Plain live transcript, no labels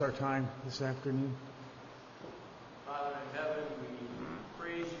Our time this afternoon. Father in heaven, we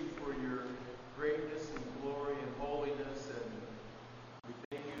praise you for your greatness and glory and holiness, and we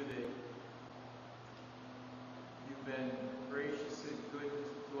thank you that you've been gracious and good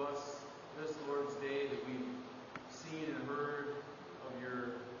to us this Lord's Day, that we've seen and heard of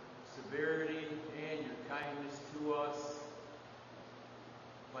your severity and your kindness to us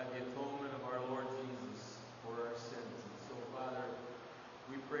by the atonement of our Lord Jesus for our sins. And so, Father,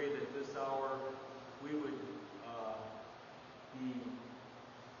 we pray that this hour we would be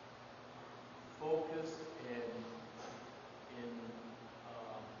focused and in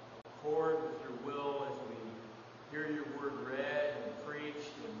accord with your will as we hear your word read and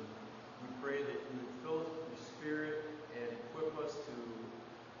preached. And we pray that you would fill us with your Spirit and equip us to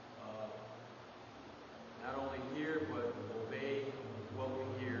not only hear but obey what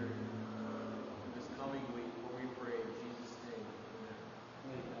we hear in this coming week. For we pray in Jesus' name.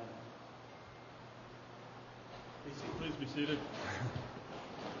 Please be seated.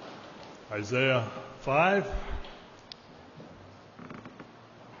 Isaiah 5.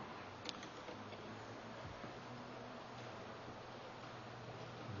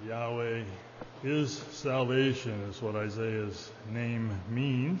 Yahweh is salvation is what Isaiah's name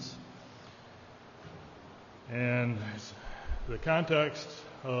means. And the context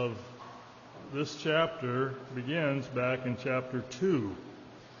of this chapter begins back in chapter 2.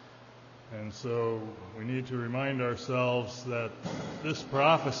 And so we need to remind ourselves that this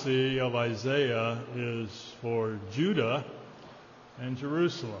prophecy of Isaiah is for Judah and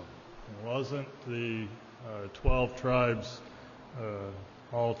Jerusalem. It wasn't the 12 tribes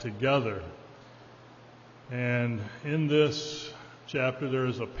all together. And in this chapter there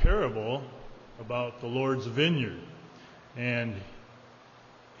is a parable about the Lord's vineyard. And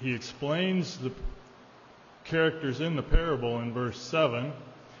he explains the characters in the parable in verse 7.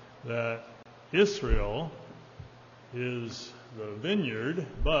 That Israel is the vineyard,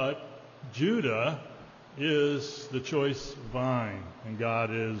 but Judah is the choice vine, and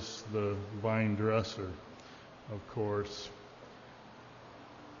God is the vine dresser, of course.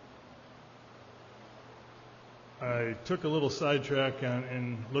 I took a little sidetrack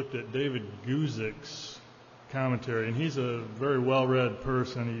and looked at David Guzik's commentary, and he's a very well-read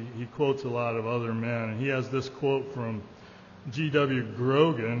person. He quotes a lot of other men, and he has this quote from G.W.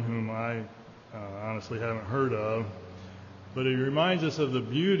 Grogan, whom I honestly haven't heard of, but he reminds us of the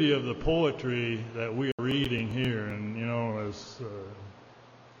beauty of the poetry that we are reading here. And, you know, as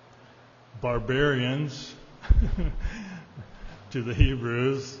barbarians to the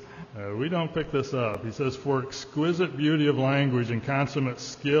Hebrews, we don't pick this up. He says, "For exquisite beauty of language and consummate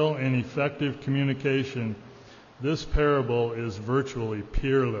skill in effective communication, this parable is virtually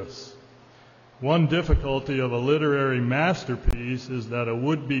peerless. One difficulty of a literary masterpiece is that a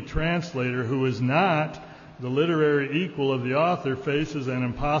would-be translator who is not the literary equal of the author faces an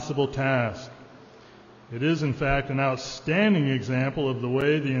impossible task. It is, in fact, an outstanding example of the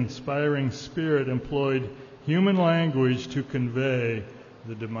way the inspiring Spirit employed human language to convey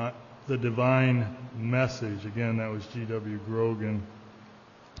the divine message." Again, that was G.W. Grogan.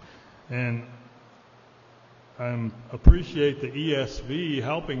 And I appreciate the ESV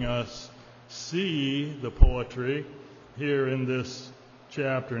helping us see the poetry here in this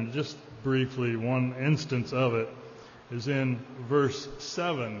chapter. And just briefly, one instance of it is in verse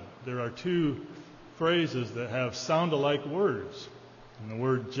 7. There are two phrases that have sound-alike words. And the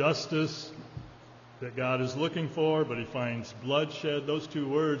word justice that God is looking for, but he finds bloodshed. Those two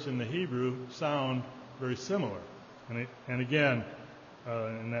words in the Hebrew sound very similar. And again,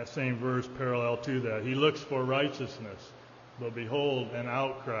 in that same verse parallel to that, he looks for righteousness. But behold, an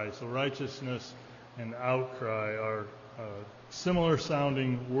outcry. So righteousness and outcry are similar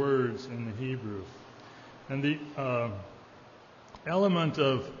sounding words in the Hebrew. And the element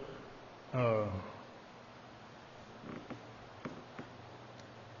of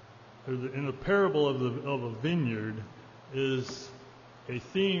in the parable of a vineyard is a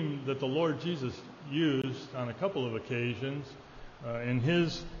theme that the Lord Jesus used on a couple of occasions in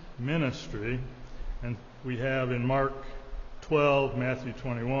his ministry. And we have in Mark 12, Matthew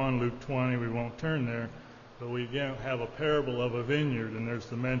 21, Luke 20, we won't turn there, but we again have a parable of a vineyard, and there's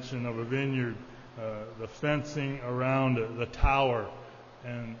the mention of a vineyard, the fencing around it, the tower,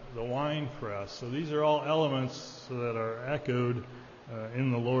 and the winepress. So these are all elements that are echoed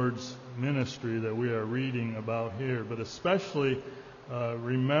in the Lord's ministry that we are reading about here. But especially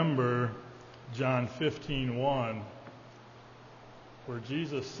remember John 15:1, where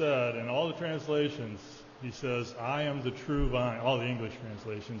Jesus said, in all the translations, he says, "I am the true vine." All the English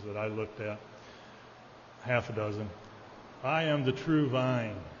translations that I looked at, half a dozen. I am the true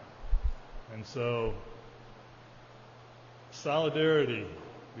vine. And so, solidarity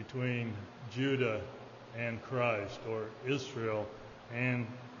between Judah and Christ, or Israel and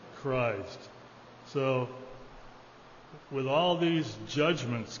Christ. So, with all these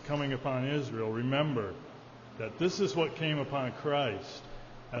judgments coming upon Israel, remember that this is what came upon Christ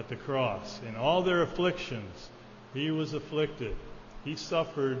at the cross. In all their afflictions, he was afflicted. He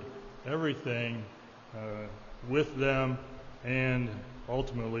suffered everything with them and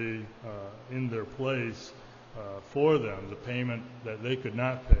ultimately in their place for them, the payment that they could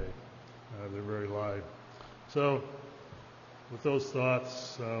not pay, their very life. So, with those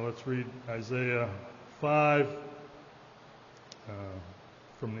thoughts, let's read Isaiah 5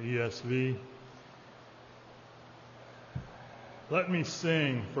 from the ESV. Let me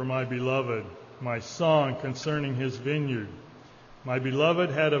sing for my beloved my song concerning his vineyard. My beloved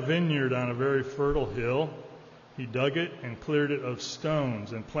had a vineyard on a very fertile hill. He dug it and cleared it of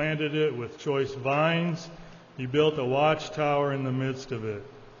stones and planted it with choice vines. He built a watchtower in the midst of it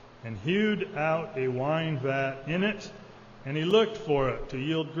and hewed out a wine vat in it. And he looked for it to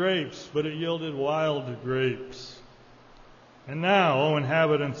yield grapes, but it yielded wild grapes. And now, O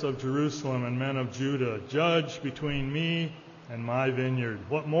inhabitants of Jerusalem and men of Judah, judge between me and my vineyard.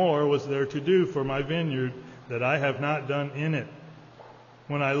 What more was there to do for my vineyard that I have not done in it?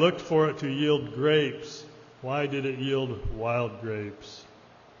 When I looked for it to yield grapes, why did it yield wild grapes?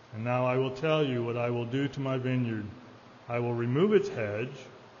 And now I will tell you what I will do to my vineyard. I will remove its hedge,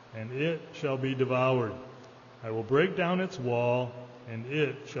 and it shall be devoured. I will break down its wall, and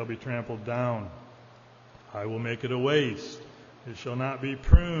it shall be trampled down. I will make it a waste. It shall not be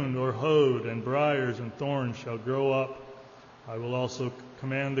pruned or hoed, and briars and thorns shall grow up. I will also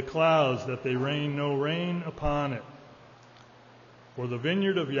command the clouds that they rain no rain upon it. For the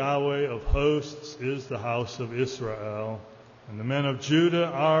vineyard of Yahweh of hosts is the house of Israel, and the men of Judah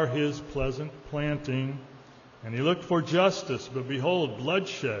are his pleasant planting. And he looked for justice, but behold,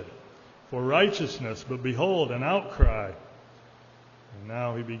 bloodshed. For righteousness, but behold, an outcry. And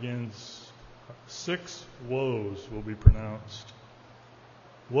now he begins, 6 woes will be pronounced.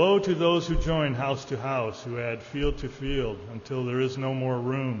 Woe to those who join house to house, who add field to field, until there is no more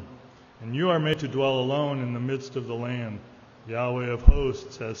room. And you are made to dwell alone in the midst of the land. Yahweh of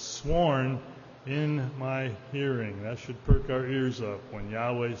hosts has sworn in my hearing. That should perk our ears up when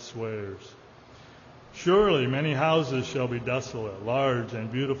Yahweh swears. Surely many houses shall be desolate, large and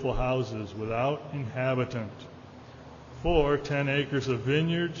beautiful houses without inhabitant. For 10 acres of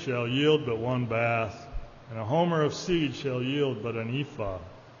vineyard shall yield but 1 bath, and a homer of seed shall yield but an ephah.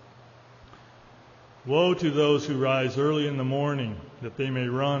 Woe to those who rise early in the morning, that they may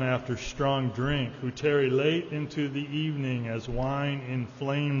run after strong drink, who tarry late into the evening as wine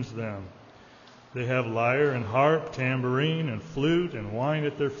inflames them. They have lyre and harp, tambourine and flute and wine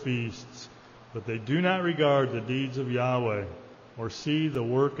at their feasts, but they do not regard the deeds of Yahweh or see the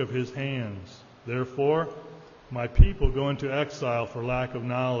work of his hands. Therefore, my people go into exile for lack of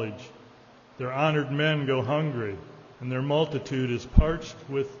knowledge. Their honored men go hungry, and their multitude is parched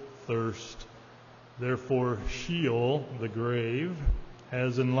with thirst. Therefore Sheol, the grave,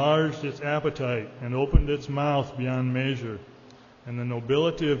 has enlarged its appetite and opened its mouth beyond measure. And the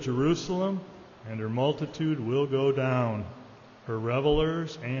nobility of Jerusalem and her multitude will go down, her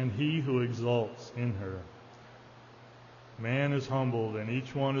revelers and he who exalts in her. Man is humbled, and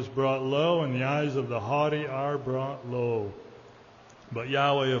each one is brought low, and the eyes of the haughty are brought low. But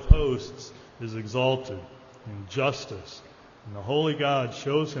Yahweh of hosts is exalted in justice, and the holy God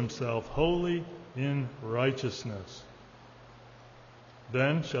shows himself holy in righteousness.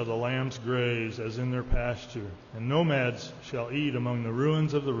 Then shall the lambs graze as in their pasture, and nomads shall eat among the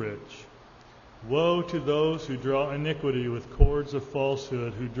ruins of the rich. Woe to those who draw iniquity with cords of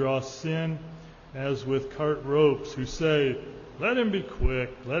falsehood, who draw sin as with cart ropes, who say, let him be quick,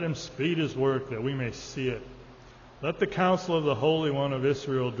 let him speed his work, that we may see it. Let the counsel of the Holy One of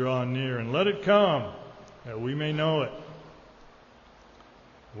Israel draw near, and let it come, that we may know it.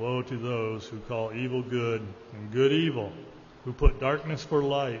 Woe to those who call evil good and good evil, who put darkness for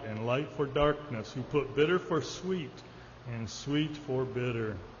light and light for darkness, who put bitter for sweet and sweet for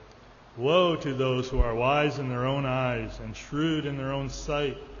bitter. Woe to those who are wise in their own eyes and shrewd in their own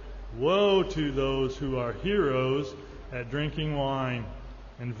sight. Woe to those who are heroes at drinking wine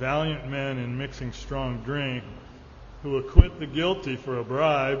and valiant men in mixing strong drink, who acquit the guilty for a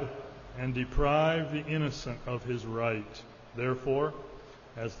bribe and deprive the innocent of his right. Therefore,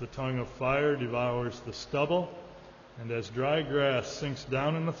 as the tongue of fire devours the stubble, and as dry grass sinks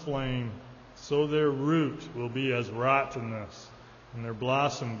down in the flame, so their root will be as rottenness, and their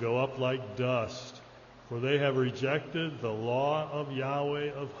blossom go up like dust. For they have rejected the law of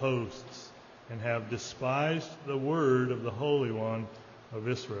Yahweh of hosts, and have despised the word of the Holy One of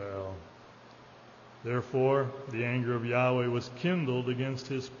Israel. Therefore the anger of Yahweh was kindled against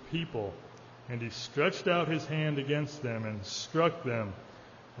his people, and he stretched out his hand against them and struck them.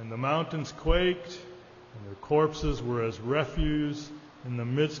 And the mountains quaked, and their corpses were as refuse in the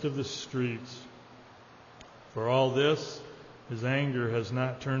midst of the streets. For all this, his anger has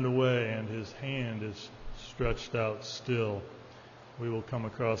not turned away, and his hand is stretched out still. We will come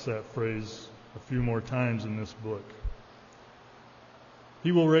across that phrase a few more times in this book.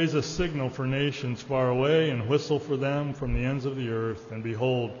 He will raise a signal for nations far away and whistle for them from the ends of the earth. And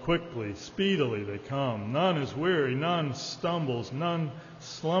behold, quickly, speedily they come. None is weary, none stumbles, none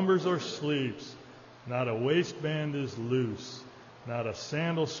slumbers or sleeps. Not a waistband is loose, not a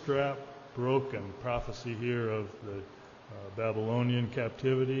sandal strap broken. Prophecy here of the Babylonian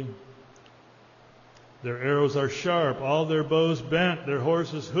captivity. Their arrows are sharp, all their bows bent, their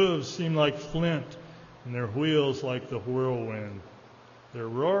horses' hooves seem like flint, and their wheels like the whirlwind. Their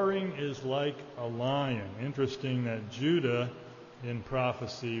roaring is like a lion. Interesting that Judah in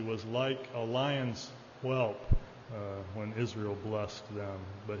prophecy was like a lion's whelp when Israel blessed them.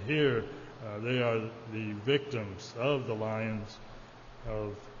 But here they are the victims of the lions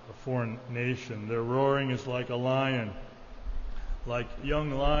of a foreign nation. Their roaring is like a lion. Like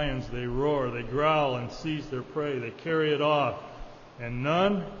young lions, they roar, they growl and seize their prey. They carry it off, and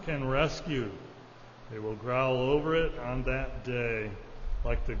none can rescue. They will growl over it on that day,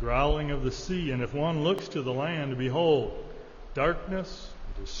 like the growling of the sea. And if one looks to the land, behold, darkness,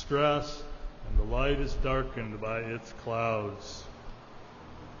 distress, and the light is darkened by its clouds.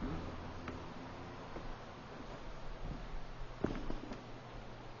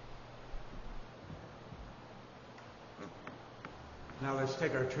 Now let's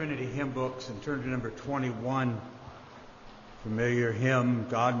take our Trinity hymn books and turn to number 21. Familiar hymn,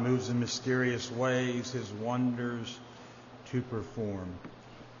 God moves in mysterious ways, his wonders to perform.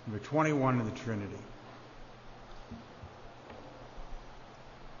 Number 21 in the Trinity.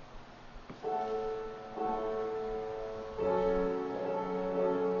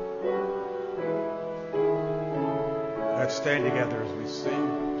 Let's stand together as we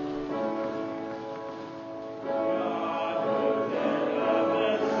sing.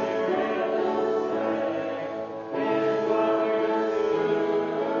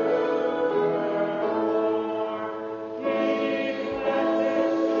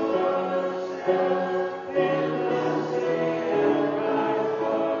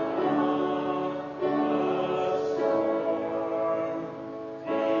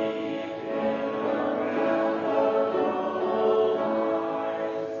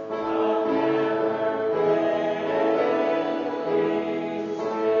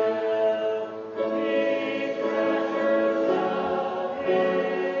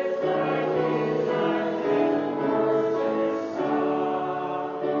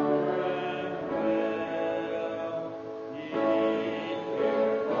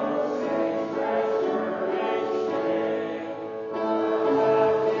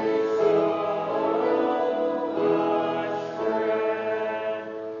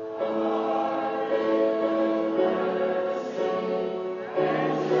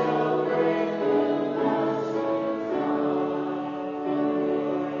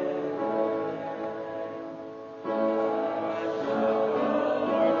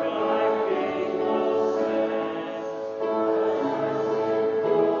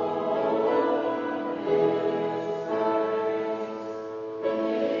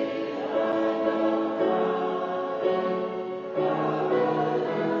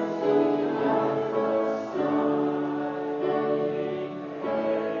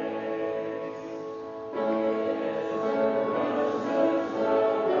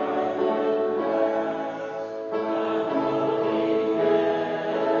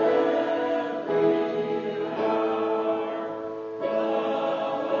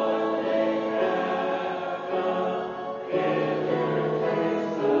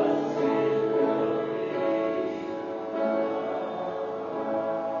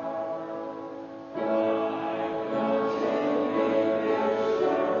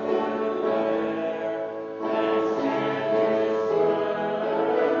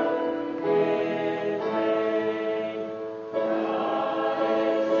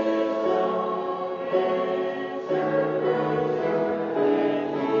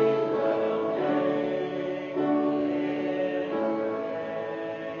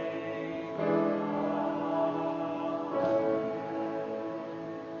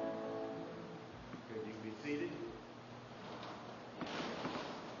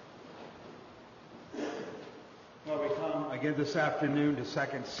 begin this afternoon to 2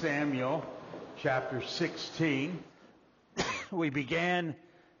 Samuel chapter 16. We began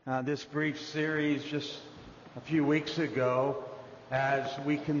this brief series just a few weeks ago as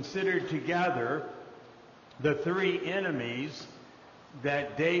we considered together the three enemies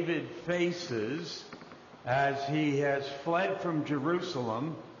that David faces as he has fled from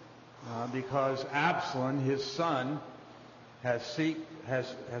Jerusalem because Absalom, his son, has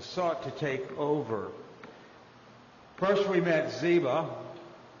sought to take over. First we met Ziba,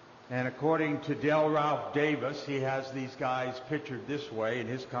 and according to Del Ralph Davis, he has these guys pictured this way in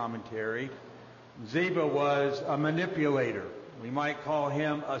his commentary. Ziba was a manipulator. We might call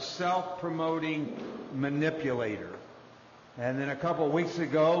him a self-promoting manipulator. And then a couple of weeks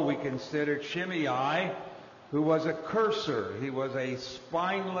ago, we considered Shimei, who was a curser. He was a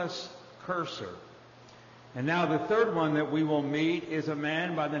spineless curser. And now the third one that we will meet is a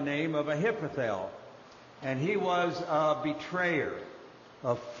man by the name of Ahithophel. And he was a betrayer,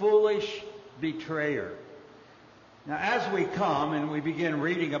 a foolish betrayer. Now as we come and we begin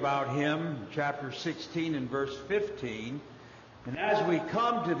reading about him, chapter 16 and verse 15, and as we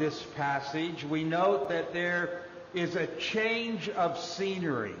come to this passage, we note that there is a change of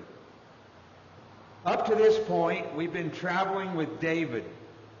scenery. Up to this point, we've been traveling with David.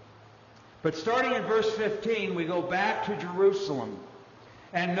 But starting in verse 15, we go back to Jerusalem.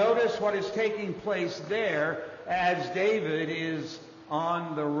 And notice what is taking place there as David is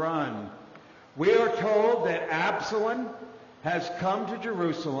on the run. We are told that Absalom has come to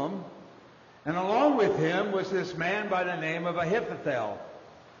Jerusalem, and along with him was this man by the name of Ahithophel.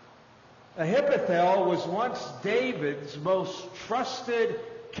 Ahithophel was once David's most trusted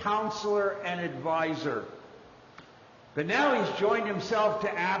counselor and advisor. But now he's joined himself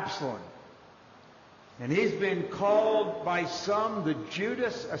to Absalom. And he's been called by some the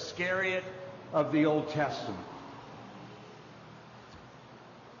Judas Iscariot of the Old Testament.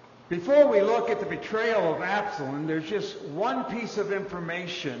 Before we look at the betrayal of Absalom, there's just one piece of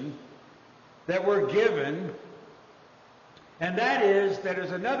information that we're given, and that is that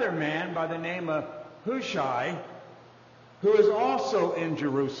there's another man by the name of Hushai who is also in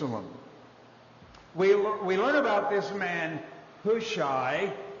Jerusalem. We learn about this man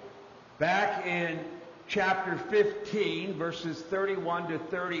Hushai back in chapter 15, verses 31 to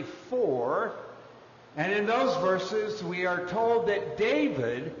 34. And in those verses, we are told that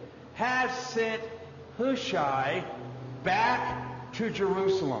David has sent Hushai back to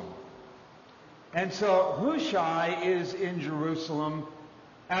Jerusalem. And so Hushai is in Jerusalem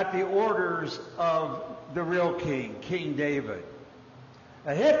at the orders of the real king, King David.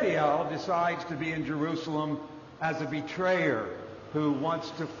 Ahithophel decides to be in Jerusalem as a betrayer who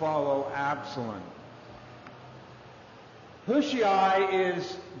wants to follow Absalom. Hushai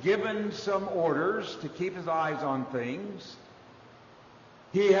is given some orders to keep his eyes on things.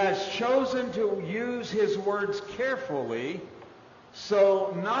 He has chosen to use his words carefully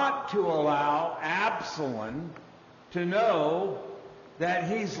so not to allow Absalom to know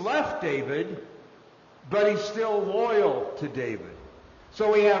that he's left David, but he's still loyal to David.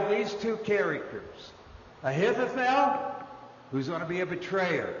 So we have these two characters. Ahithophel, who's going to be a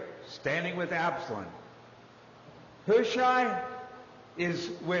betrayer, standing with Absalom. Hushai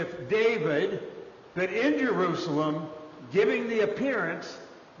is with David, but in Jerusalem, giving the appearance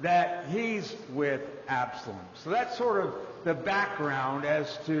that he's with Absalom. So that's sort of the background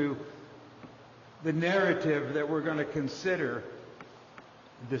as to the narrative that we're going to consider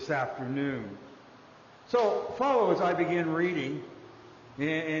this afternoon. So follow as I begin reading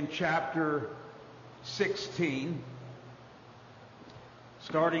in chapter 16,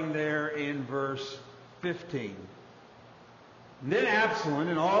 starting there in verse 15. And then Absalom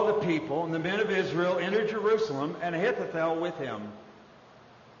and all the people and the men of Israel entered Jerusalem, and Ahithophel with him.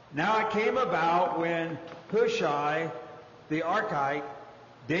 Now it came about when Hushai the Archite,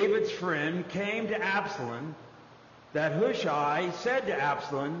 David's friend, came to Absalom, that Hushai said to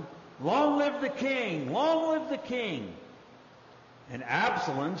Absalom, "Long live the king! Long live the king!" And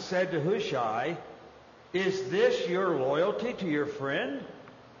Absalom said to Hushai, "Is this your loyalty to your friend?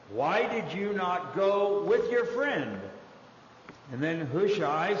 Why did you not go with your friend?" And then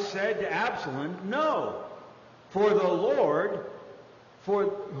Hushai said to Absalom, "No, for whom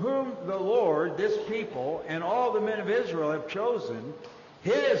the Lord, this people, and all the men of Israel have chosen,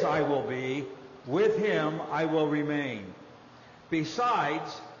 his I will be, with him I will remain.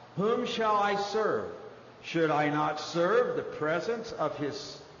 Besides, whom shall I serve? Should I not serve the presence of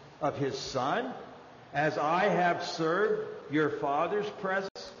his son, as I have served your father's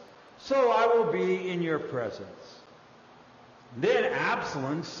presence? So I will be in your presence." Then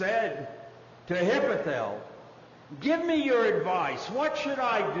Absalom said to Ahithophel, Give me your advice. What should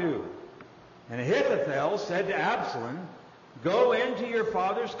I do? And Ahithophel said to Absalom, go into your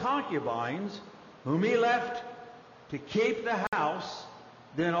father's concubines, whom he left to keep the house.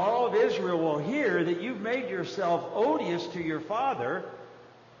 Then all of Israel will hear that you've made yourself odious to your father.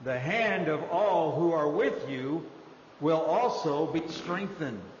 The hand of all who are with you will also be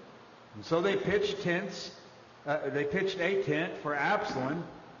strengthened. And so they pitched tents. They pitched a tent for Absalom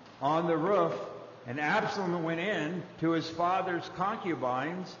on the roof, and Absalom went in to his father's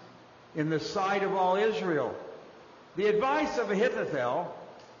concubines in the sight of all Israel. The advice of Ahithophel,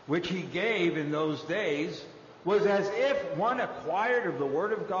 which he gave in those days, was as if one acquired of the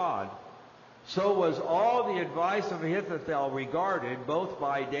word of God. So was all the advice of Ahithophel regarded both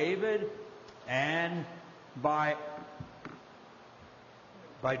by David and by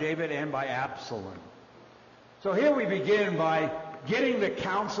Absalom. So here we begin by getting the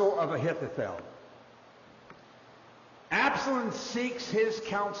counsel of Ahithophel. Absalom seeks his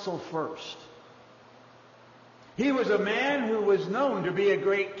counsel first. He was a man who was known to be a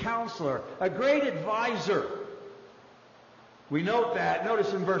great counselor, a great advisor. We note that.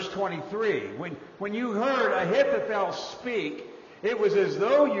 Notice in verse 23. When you heard Ahithophel speak, it was as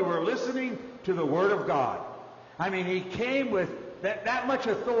though you were listening to the Word of God. I mean, he came with that much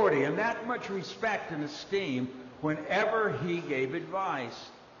authority and that much respect and esteem whenever he gave advice.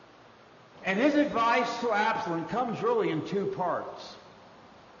 And his advice to Absalom comes really in two parts.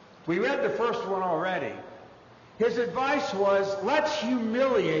 We read the first one already. His advice was, let's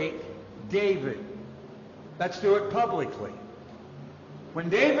humiliate David. Let's do it publicly. When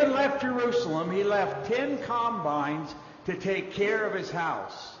David left Jerusalem, he left 10 concubines to take care of his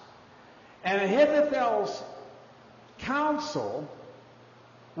house. And Ahithophel's counsel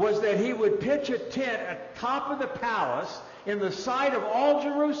was that he would pitch a tent at the top of the palace in the sight of all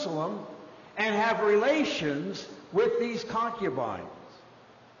Jerusalem and have relations with these concubines.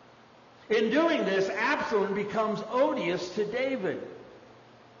 In doing this, Absalom becomes odious to David.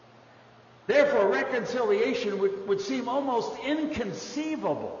 Therefore, reconciliation would seem almost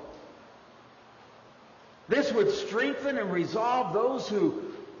inconceivable. This would strengthen and resolve those who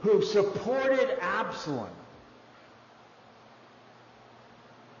supported Absalom.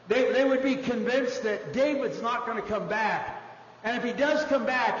 They would be convinced that David's not going to come back. And if he does come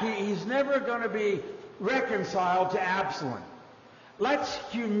back, he's never going to be reconciled to Absalom. Let's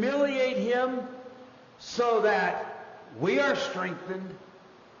humiliate him so that we are strengthened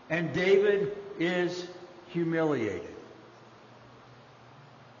and David is humiliated.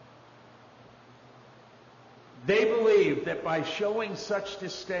 They believed that by showing such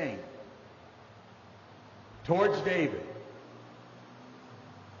disdain towards David,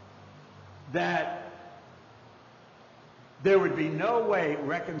 that there would be no way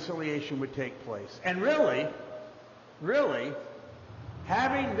reconciliation would take place. And really,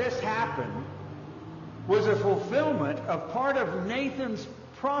 having this happen was a fulfillment of part of Nathan's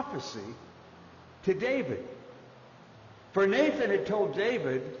prophecy to David. For Nathan had told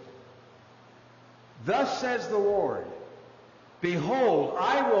David, thus says the Lord, behold,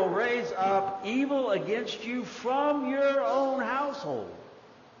 I will raise up evil against you from your own household.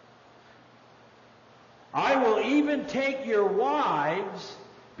 I will even take your wives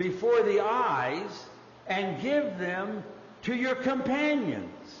before the eyes and give them to your companions,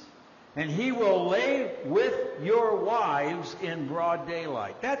 and he will lay with your wives in broad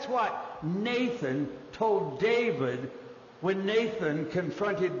daylight. That's what Nathan told David when Nathan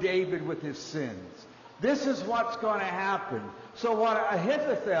confronted David with his sins. This is what's going to happen. So what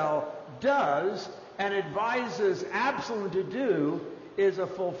Ahithophel does and advises Absalom to do is a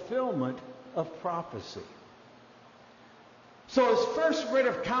fulfillment of prophecy. So his first word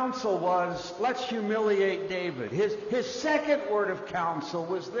of counsel was, let's humiliate David. His second word of counsel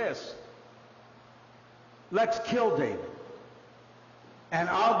was this: let's kill David. And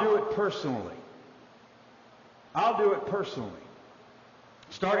I'll do it personally. I'll do it personally.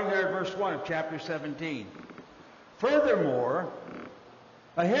 Starting there at verse 1 of chapter 17. Furthermore,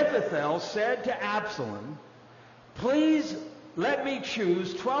 Ahithophel said to Absalom, please let me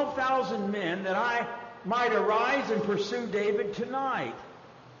choose 12,000 men that I might arise and pursue David tonight.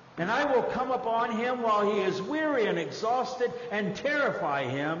 And I will come upon him while he is weary and exhausted and terrify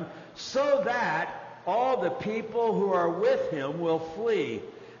him, so that all the people who are with him will flee.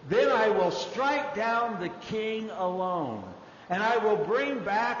 Then I will strike down the king alone. And I will bring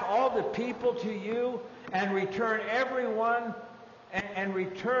back all the people to you and return everyone. And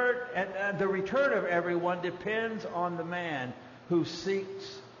the return of everyone depends on the man who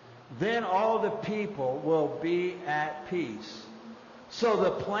seeks. Then all the people will be at peace. So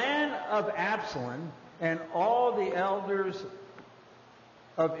the plan of Absalom and all the elders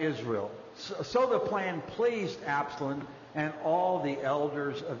of Israel. So the plan pleased Absalom and all the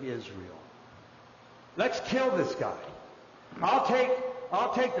elders of Israel. Let's kill this guy. I'll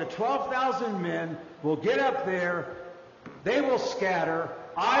take the 12,000 men. We'll get up there. They will scatter.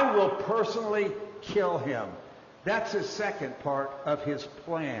 I will personally kill him. That's the second part of his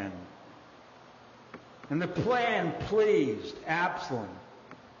plan. And the plan pleased Absalom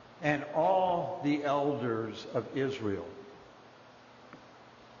and all the elders of Israel.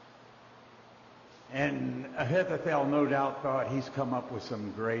 And Ahithophel no doubt thought he's come up with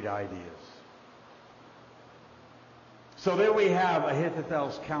some great ideas. So there we have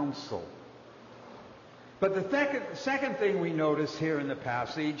Ahithophel's counsel. But the second thing we notice here in the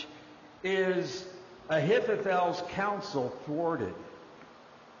passage is Ahithophel's counsel thwarted.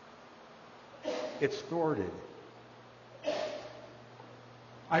 It's thwarted.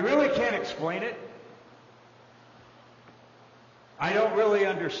 I really can't explain it. I don't really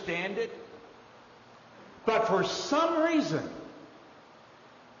understand it. But for some reason,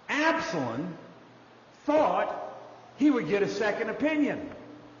 Absalom thought he would get a second opinion.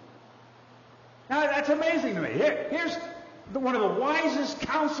 Now, that's amazing to me. Here's one of the wisest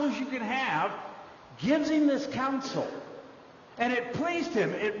counselors you can have, gives him this counsel. And it pleased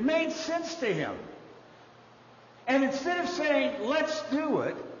him. It made sense to him. And instead of saying, let's do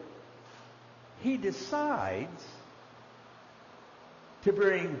it, he decides to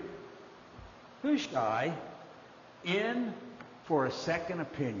bring Hushai in for a second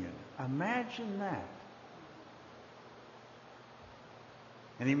opinion. Imagine that.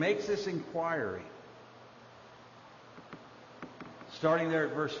 And he makes this inquiry. Starting there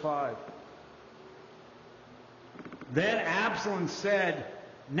at verse 5. Then Absalom said,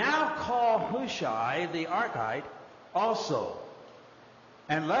 now call Hushai the Archite also,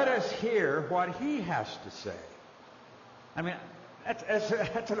 and let us hear what he has to say. I mean,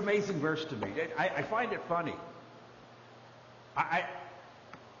 that's an amazing verse to me. I find it funny.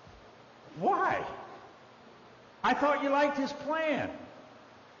 Why? I thought you liked his plan.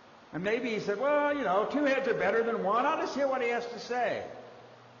 And maybe he said, well, you know, two heads are better than one. I'll just hear what he has to say.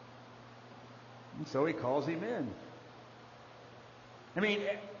 And so he calls him in. I mean,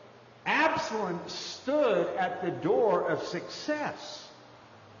 Absalom stood at the door of success.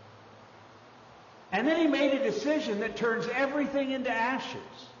 And then he made a decision that turns everything into ashes.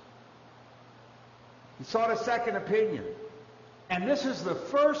 He sought a second opinion. And this is the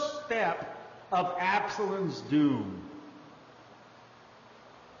first step of Absalom's doom.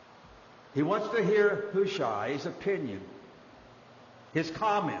 He wants to hear Hushai's opinion, his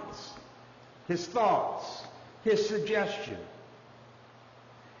comments, his thoughts, his suggestion.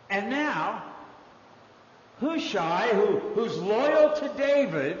 And now, Hushai, who's loyal to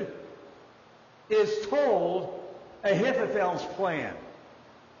David, is told Ahithophel's plan.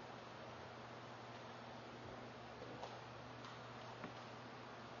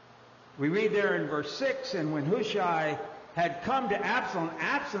 We read there in verse 6, and when Hushai had come to Absalom,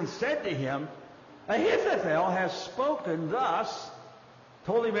 Absalom said to him, Ahithophel has spoken thus,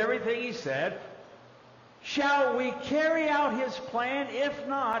 told him everything he said. Shall we carry out his plan? If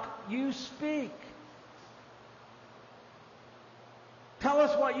not, you speak. Tell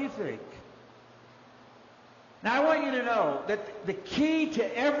us what you think. Now I want you to know that the key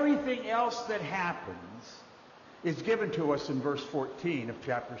to everything else that happens is given to us in verse 14 of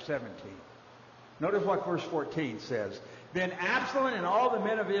chapter 17. Notice what verse 14 says. Then Absalom and all the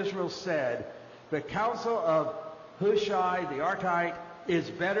men of Israel said, the counsel of Hushai the Archite is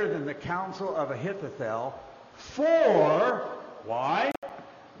better than the counsel of Ahithophel, for, why?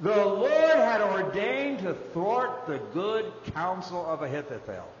 The Lord had ordained to thwart the good counsel of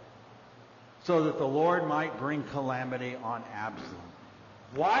Ahithophel, so that the Lord might bring calamity on Absalom.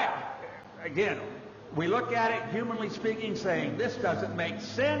 Why? Again, we look at it, humanly speaking, saying, this doesn't make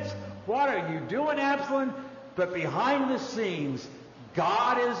sense. What are you doing, Absalom? But behind the scenes,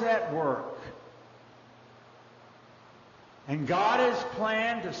 God is at work. And God has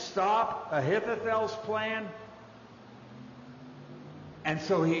planned to stop Ahithophel's plan. And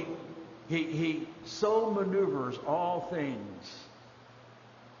so he so maneuvers all things.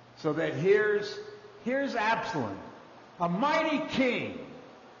 So that here's Absalom, a mighty king,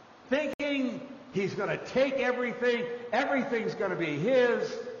 thinking he's going to take everything, everything's going to be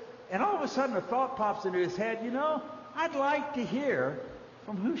his. And all of a sudden a thought pops into his head, you know, I'd like to hear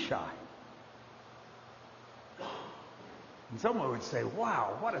from Hushai. And someone would say,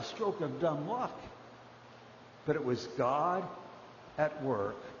 wow, what a stroke of dumb luck. But it was God at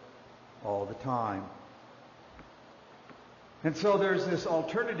work all the time. And so there's this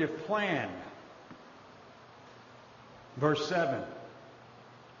alternative plan Verse 7.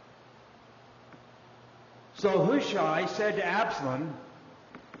 So Hushai said to Absalom,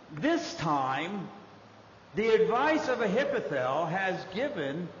 this time the advice of Ahithophel has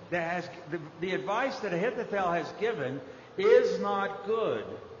given, the advice that Ahithophel has given is not good.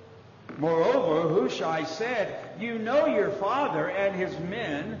 Moreover, Hushai said, you know your father and his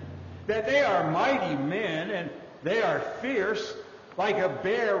men, that they are mighty men, and they are fierce, like a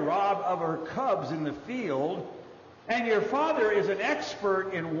bear robbed of her cubs in the field. And your father is an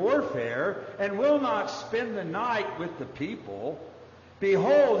expert in warfare, and will not spend the night with the people.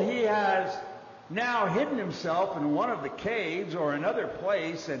 Behold, he has now hidden himself in one of the caves or another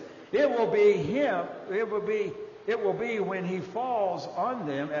place, and it will be when he falls on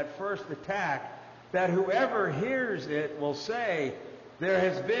them at first attack, that whoever hears it will say, there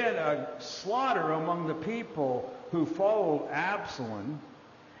has been a slaughter among the people who followed Absalom.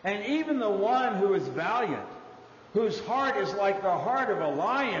 And even the one who is valiant, whose heart is like the heart of a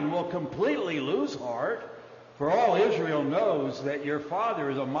lion, will completely lose heart. For all Israel knows that your father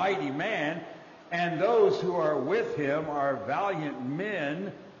is a mighty man, and those who are with him are valiant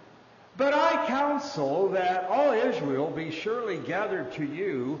men. But I counsel that all Israel be surely gathered to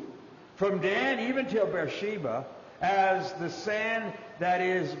you, from Dan even till Beersheba, as the sand that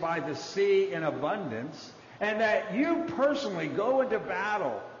is by the sea in abundance, and that you personally go into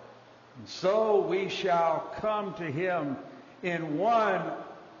battle. And so we shall come to him in one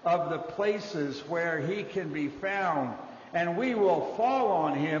of the places where he can be found, and we will fall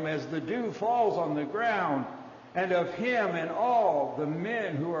on him as the dew falls on the ground, and of him and all the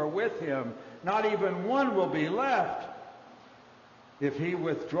men who are with him, not even one will be left. If he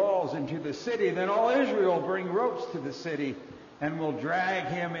withdraws into the city, then all Israel bring ropes to the city, and will drag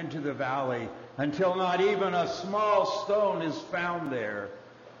him into the valley, until not even a small stone is found there.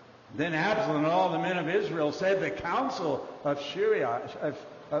 Then Absalom and all the men of Israel said, the counsel of Hushai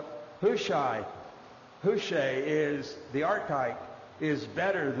is the Archite is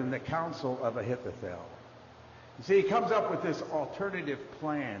better than the counsel of Ahithophel. You see, he comes up with this alternative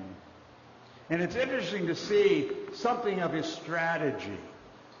plan. And it's interesting to see something of his strategy.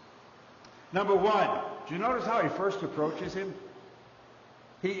 Number one, do you notice how he first approaches him?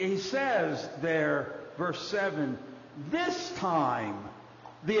 He says there, verse 7, this time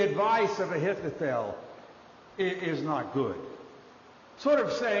the advice of Ahithophel is not good. Sort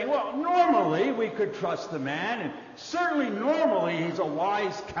of saying, well, normally we could trust the man, and certainly normally he's a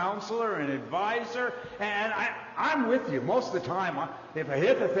wise counselor and advisor, and I'm with you most of the time. If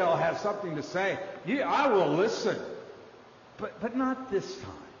Ahithophel has something to say, I will listen. But not this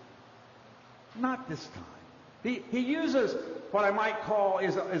time. Not this time. He uses what I might call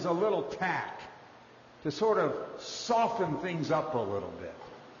is a little tact to sort of soften things up a little bit.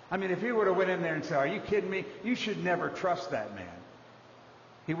 I mean, if he would have went in there and said, are you kidding me? You should never trust that man.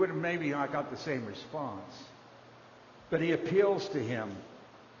 He would have maybe not got the same response. But he appeals to him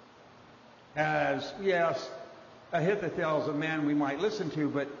as, yes, Ahithophel is a man we might listen to,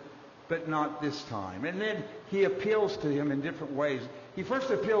 but not this time. And then he appeals to him in different ways. He first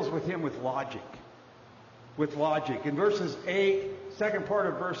appeals with him with logic. With logic. In verses 8, second part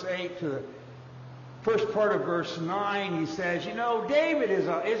of verse 8 to the first part of verse 9, he says, David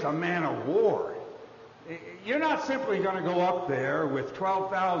is a man of war. You're not simply going to go up there with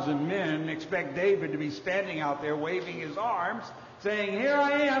 12,000 men and expect David to be standing out there waving his arms, saying, here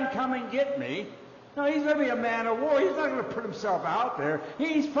I am, come and get me. No, he's going to be a man of war. He's not going to put himself out there.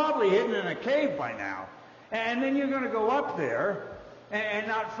 He's probably hidden in a cave by now. And then you're going to go up there and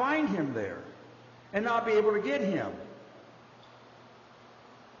not find him there and not be able to get him.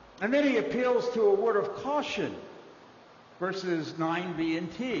 And then he appeals to a word of caution, verses 9b and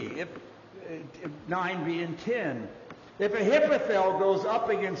 10. If Ahithophel goes up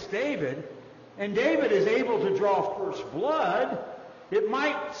against David, and David is able to draw first blood, it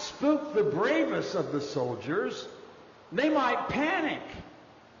might spook the bravest of the soldiers. They might panic.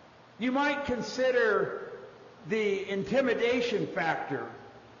 You might consider the intimidation factor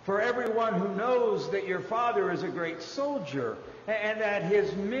for everyone who knows that your father is a great soldier and that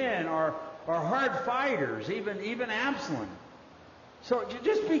his men are hard fighters, even Absalom. So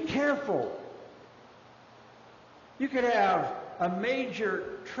just be careful. You could have a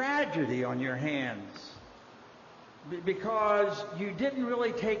major tragedy on your hands because you didn't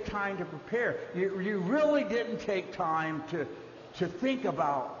really take time to prepare. You really didn't take time to think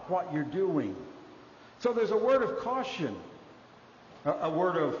about what you're doing. So there's a word of caution, a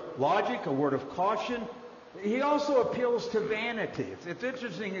word of logic, a word of caution. He also appeals to vanity. It's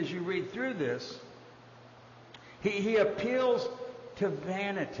interesting as you read through this. He appeals to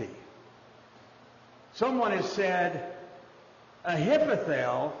vanity. Someone has said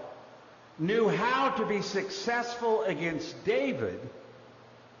Ahithophel knew how to be successful against David,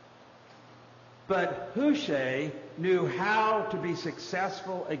 but Hushai knew how to be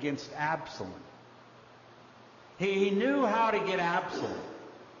successful against Absalom. He knew how to get Absalom.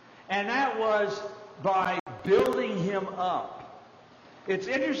 And that was by building him up. It's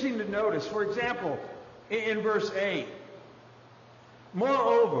interesting to notice, for example, in verse 8,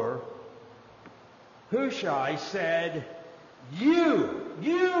 moreover, Hushai said, you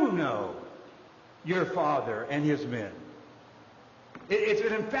know your father and his men. It's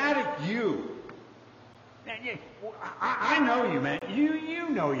an emphatic you. I know you, man. You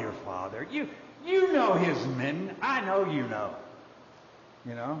know your father. You know his men. I know you know.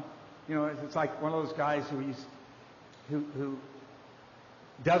 You know, it's like one of those guys who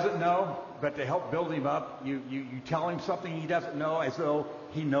doesn't know, but to help build him up, you tell him something he doesn't know as though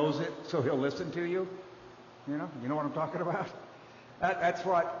he knows it, so he'll listen to you. You know what I'm talking about? That's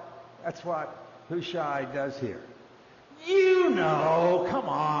what Hushai does here. You know, come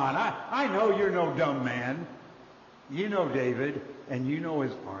on. I know you're no dumb man. You know David, and you know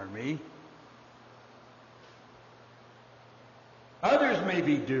his army. Others may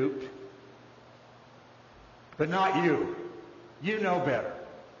be duped, but not you. You know better.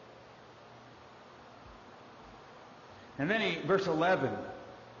 And then verse 11,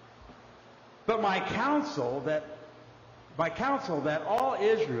 but my counsel that all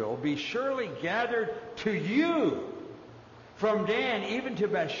Israel be surely gathered to you from Dan even to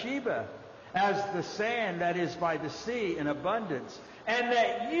Beersheba, as the sand that is by the sea in abundance, and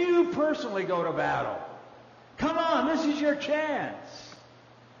that you personally go to battle. Come on, this is your chance.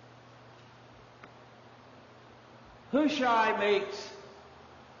 Hushai makes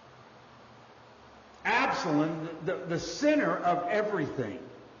Absalom the center of everything,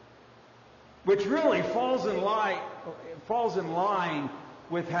 which really falls in line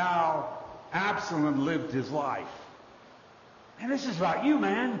with how Absalom lived his life. And this is about you,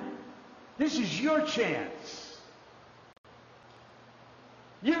 man. This is your chance.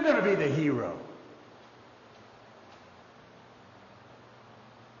 You're going to be the hero.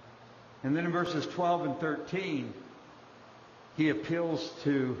 And then in verses 12 and 13, he appeals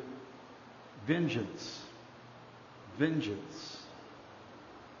to vengeance. Vengeance.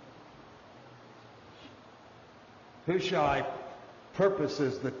 Hushai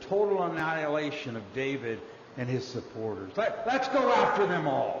purposes the total annihilation of David and his supporters. Let's go after them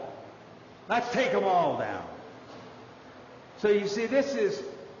all. Let's take them all down. So you see, this is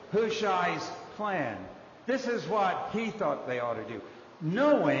Hushai's plan. This is what he thought they ought to do,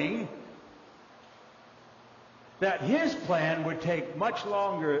 knowing that his plan would take much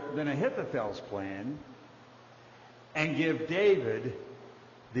longer than Ahithophel's plan and give David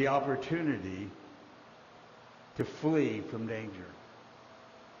the opportunity to flee from danger.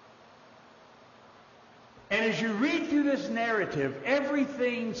 And as you read through this narrative,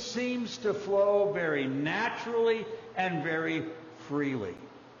 everything seems to flow very naturally and very freely.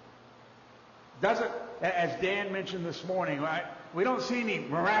 Doesn't, as Dan mentioned this morning, right? We don't see any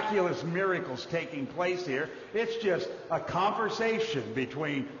miraculous miracles taking place here. It's just a conversation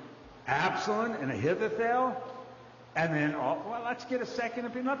between Absalom and Ahithophel, and then, well, let's get a second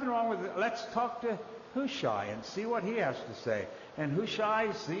opinion. Nothing wrong with it. Let's talk to Hushai and see what he has to say. And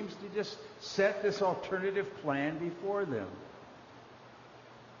Hushai seems to just set this alternative plan before them.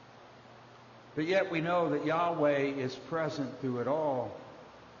 But yet we know that Yahweh is present through it all.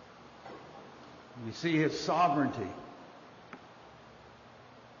 We see his sovereignty.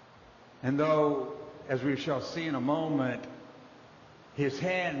 And though, as we shall see in a moment, his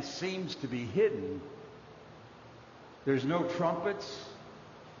hand seems to be hidden, there's no trumpets,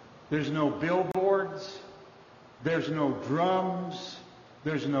 there's no billboards, there's no drums,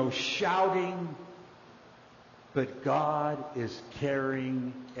 there's no shouting, but God is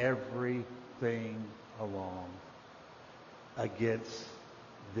carrying everything along against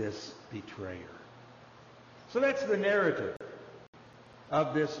this betrayer. So that's the narrative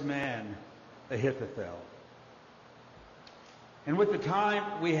of this man, Ahithophel. And with the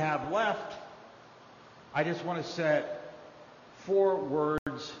time we have left, I just want to set 4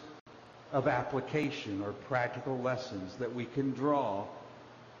 words of application or practical lessons that we can draw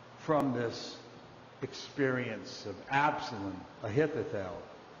from this experience of Absalom, Ahithophel,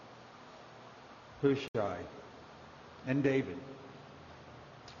 Hushai, and David.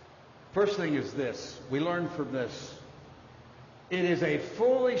 First thing is this. We learn from this. It is a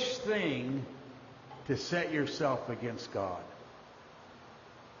foolish thing to set yourself against God.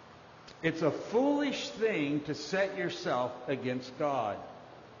 It's a foolish thing to set yourself against God.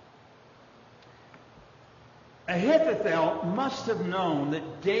 Ahithophel must have known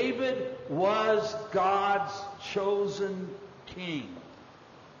that David was God's chosen king.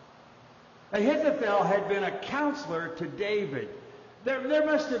 Ahithophel had been a counselor to David. There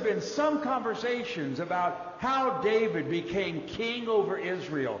must have been some conversations about how David became king over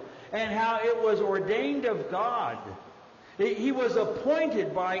Israel and how it was ordained of God. He was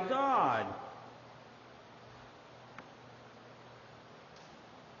appointed by God.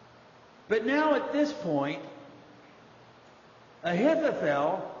 But now at this point,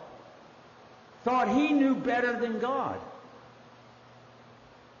 Ahithophel thought he knew better than God.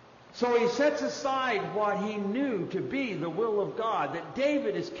 So he sets aside what he knew to be the will of God, that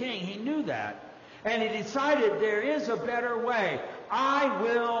David is king. He knew that. And he decided there is a better way. I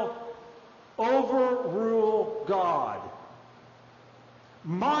will overrule God.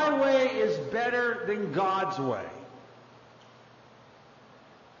 My way is better than God's way.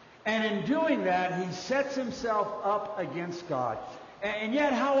 And in doing that, he sets himself up against God. And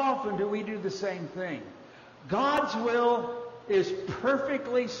yet, how often do we do the same thing? God's will is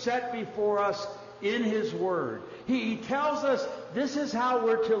perfectly set before us in His Word. He tells us this is how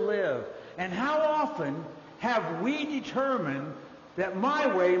we're to live. And how often have we determined that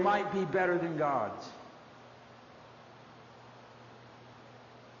my way might be better than God's?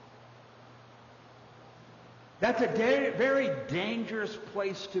 That's a very dangerous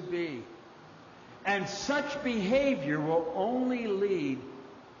place to be. And such behavior will only lead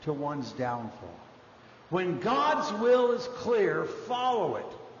to one's downfall. When God's will is clear, follow it.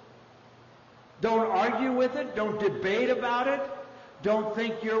 Don't argue with it. Don't debate about it. Don't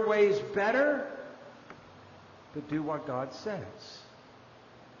think your way's better. But do what God says.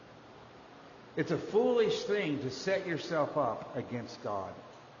 It's a foolish thing to set yourself up against God.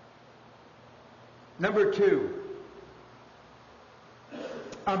 Number 2,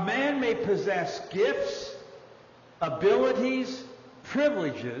 a man may possess gifts, abilities,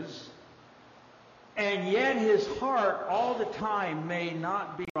 privileges, and yet his heart all the time may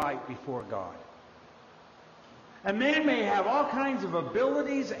not be right before God. A man may have all kinds of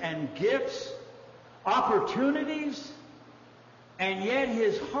abilities and gifts, opportunities, and yet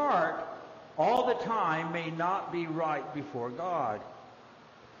his heart all the time may not be right before God.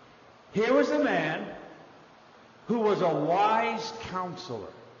 Here was a man who was a wise counselor.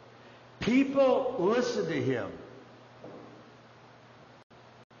 People listened to him.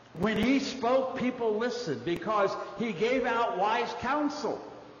 When he spoke, people listened because he gave out wise counsel.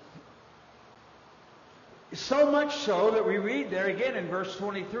 So much so that we read there again in verse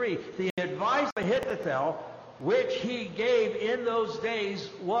 23, the advice of Ahithophel, which he gave in those days,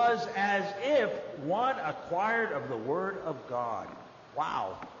 was as if one acquired of the word of God.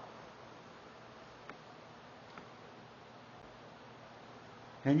 Wow.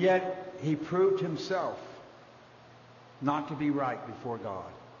 And yet, he proved himself not to be right before God.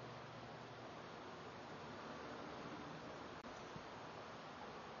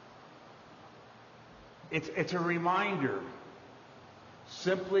 It's a reminder,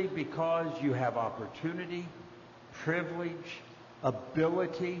 simply because you have opportunity, privilege,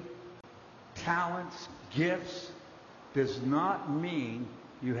 ability, talents, gifts, does not mean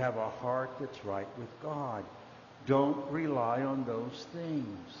you have a heart that's right with God. Don't rely on those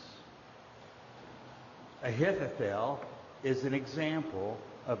things. Ahithophel is an example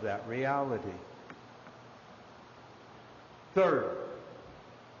of that reality. Third,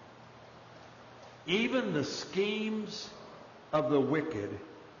 even the schemes of the wicked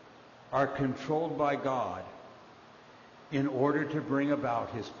are controlled by God in order to bring about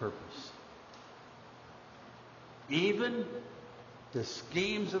His purpose. Even the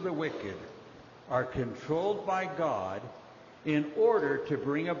schemes of the wicked are controlled by God in order to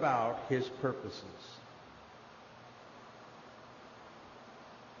bring about His purposes.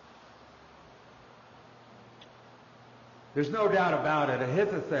 There's no doubt about it.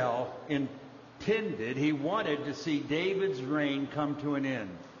 Ahithophel he wanted to see David's reign come to an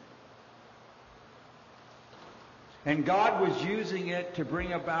end. And God was using it to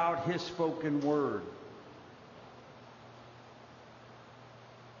bring about His spoken word.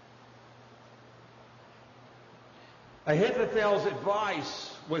 Ahithophel's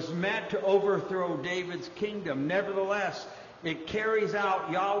advice was meant to overthrow David's kingdom. Nevertheless, it carries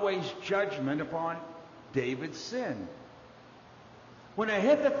out Yahweh's judgment upon David's sin. When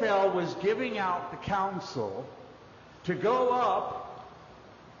Ahithophel was giving out the counsel to go up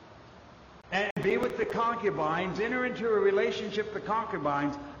and be with the concubines, enter into a relationship with the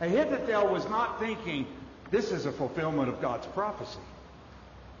concubines, Ahithophel was not thinking, this is a fulfillment of God's prophecy.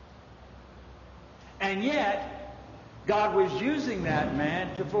 And yet, God was using that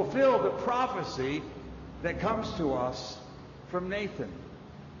man to fulfill the prophecy that comes to us from Nathan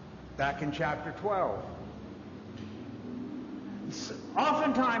back in chapter 12.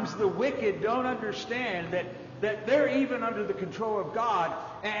 Oftentimes the wicked don't understand that they're even under the control of God,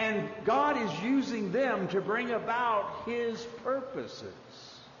 and God is using them to bring about His purposes.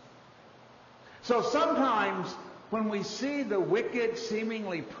 So sometimes when we see the wicked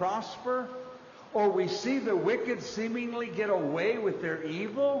seemingly prosper, or we see the wicked seemingly get away with their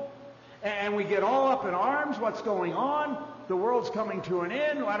evil, and we get all up in arms, what's going on? The world's coming to an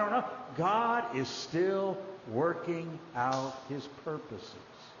end, I don't know. God is still working out His purposes.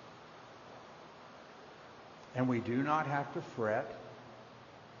 And we do not have to fret.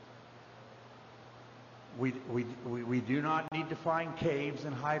 We do not need to find caves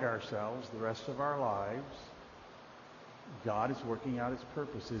and hide ourselves the rest of our lives. God is working out His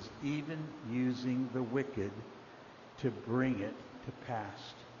purposes, even using the wicked to bring it to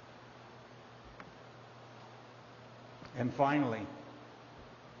pass. And finally,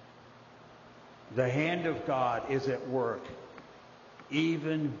 the hand of God is at work,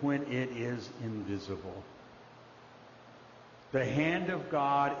 even when it is invisible. The hand of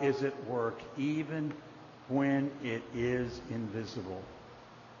God is at work, even when it is invisible.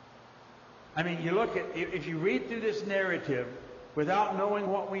 I mean, you look at, if you read through this narrative without knowing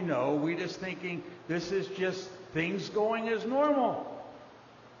what we know, we're just thinking this is just things going as normal.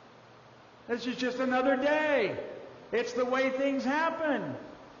 This is just another day. It's the way things happen.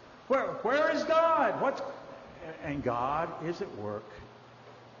 Where is God? And God is at work.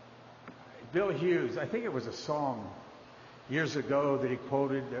 Bill Hughes, I think it was a song years ago that he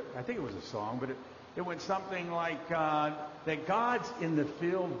quoted. I think it was a song, but it went something like that God's in the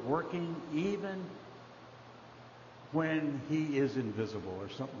field working even when He is invisible, or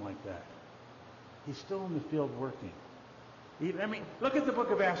something like that. He's still in the field working. I mean, look at the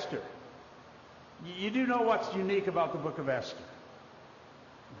book of Esther. You do know what's unique about the book of Esther.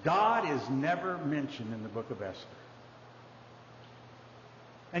 God is never mentioned in the book of Esther.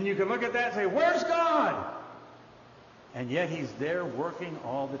 And you can look at that and say, where's God? And yet He's there working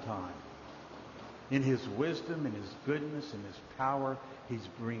all the time. In His wisdom, in His goodness, in His power, He's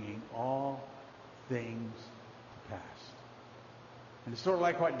bringing all things to pass. And it's sort of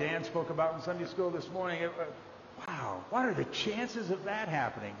like what Dan spoke about in Sunday school this morning. Wow, what are the chances of that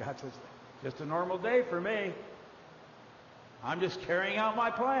happening? God says, just a normal day for me. I'm just carrying out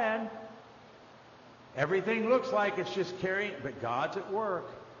my plan. Everything looks like it's just carrying, but God's at work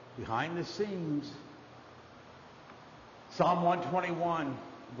behind the scenes. Psalm 121,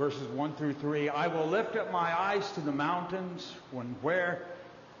 verses 1 through 3. I will lift up my eyes to the mountains. Where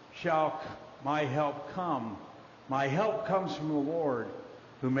shall my help come? My help comes from the Lord,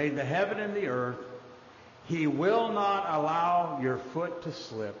 who made the heaven and the earth. He will not allow your foot to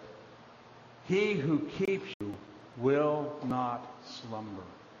slip. He who keeps you will not slumber.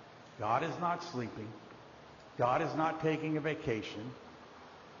 God is not sleeping. God is not taking a vacation.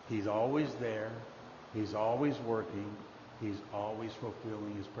 He's always there. He's always working. He's always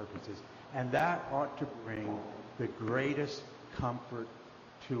fulfilling His purposes. And that ought to bring the greatest comfort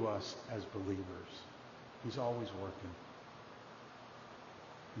to us as believers. He's always working.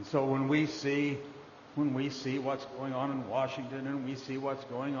 And so when we see what's going on in Washington, and we see what's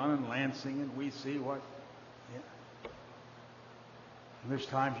going on in Lansing, and we see what... And there's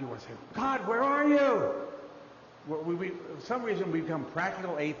times you want to say, God, where are you? For some reason we become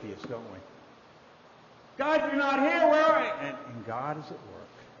practical atheists, don't we? God, you're not here, where are you? And God is at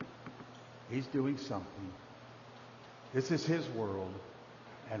work. He's doing something. This is His world,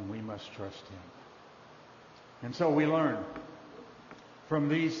 and we must trust Him. And so we learn from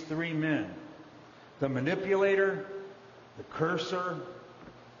these three men, the manipulator, the cursor,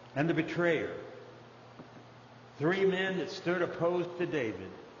 and the betrayer. Three men that stood opposed to David.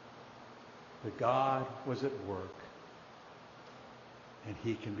 But God was at work, and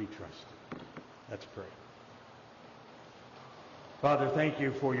He can be trusted. Let's pray. Father, thank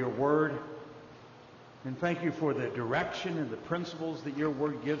You for Your word, and thank You for the direction and the principles that Your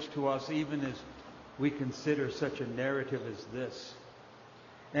word gives to us, even as we consider such a narrative as this.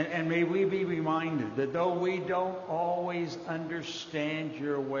 And may we be reminded that though we don't always understand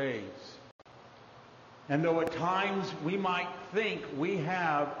Your ways, and though at times we might think we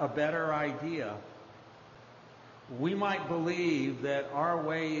have a better idea, we might believe that our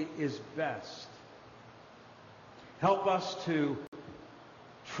way is best. Help us to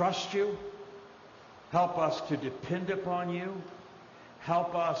trust You. Help us to depend upon You.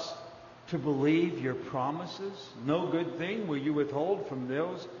 Help us to believe Your promises. No good thing will You withhold from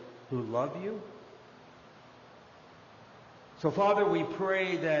those who love You. So, Father, we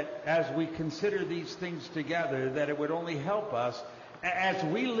pray that as we consider these things together, that it would only help us as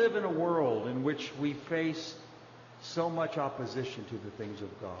we live in a world in which we face so much opposition to the things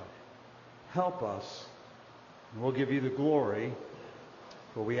of God. Help us, and we'll give you the glory,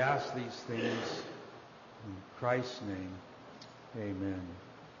 for we ask these things in Christ's name. Amen.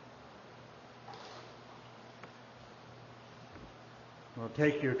 Well,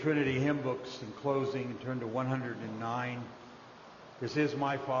 take your Trinity hymn books in closing and turn to 109. This is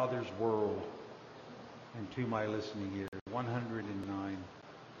my Father's world, and to my listening ear. 109.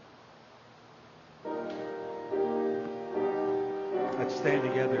 Let's stand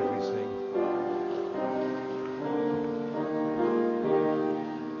together as we sing.